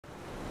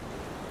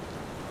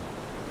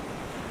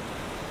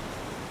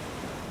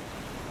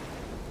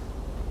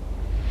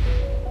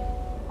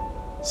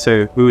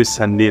So who is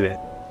Sandile?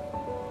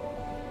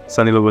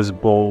 Sandile was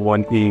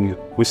born in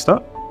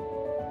Worcester.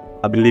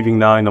 I've been living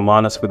now in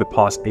Hermanus for the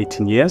past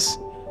 18 years.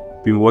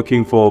 Been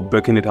working for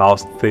Birkenhead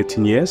House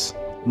 13 years.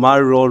 My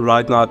role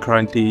right now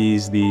currently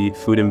is the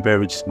food and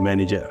beverage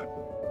manager.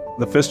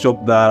 The first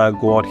job that I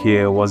got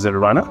here was a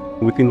runner.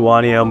 Within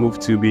 1 year I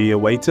moved to be a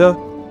waiter.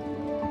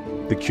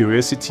 The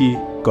curiosity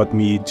got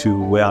me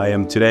to where I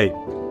am today.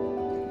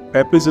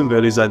 Purpose and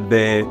values are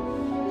there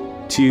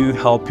to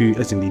help you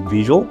as an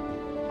individual,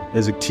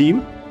 as a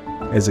team,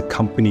 as a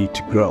company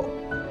to grow.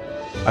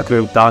 I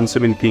could have done so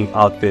many things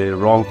out there,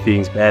 wrong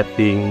things, bad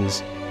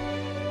things,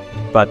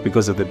 but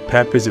because of the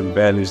purpose and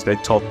values, they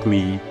taught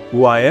me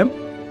who I am,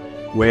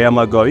 where am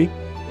I going,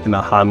 and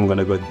how I'm going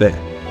to go there.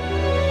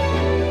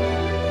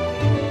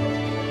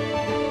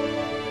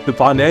 The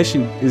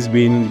foundation is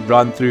being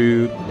run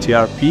through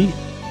TRP,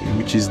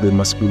 which is the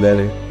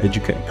Sandile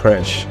Mnyuka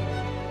crash.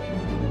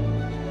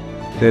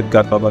 They've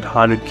got about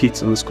 100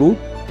 kids in the school,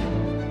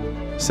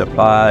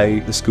 supply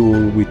the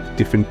school with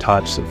different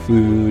types of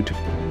food.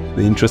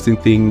 The interesting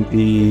thing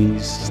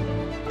is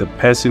the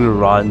person who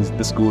runs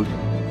the school,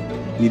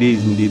 it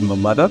is indeed my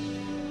mother.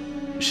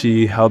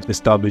 She helped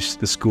establish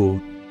the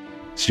school.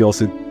 She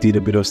also did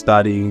a bit of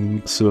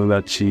studying so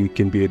that she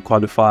can be a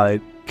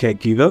qualified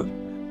caregiver.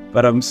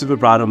 But I'm super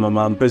proud of my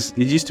mom because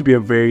it used to be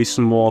a very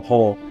small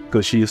hall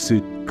because she used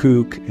to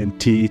cook and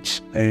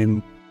teach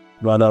and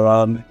run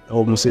around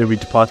almost every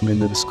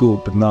department of the school.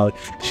 But now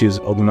she's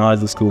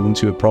organized the school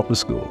into a proper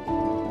school.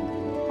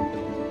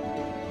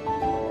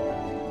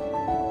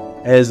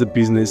 As a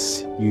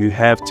business, you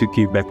have to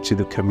give back to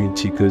the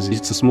community because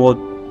it's a small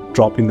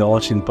drop in the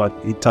ocean, but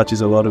it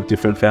touches a lot of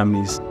different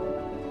families.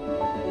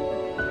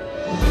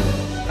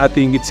 I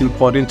think it's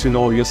important to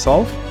know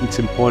yourself. It's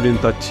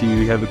important that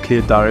you have a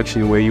clear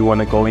direction where you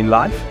want to go in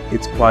life.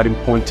 It's quite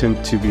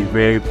important to be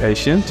very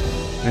patient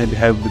and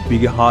have the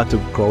bigger heart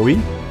of growing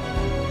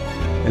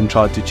and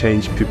try to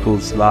change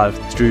people's lives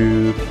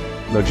through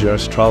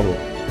luxurious travel.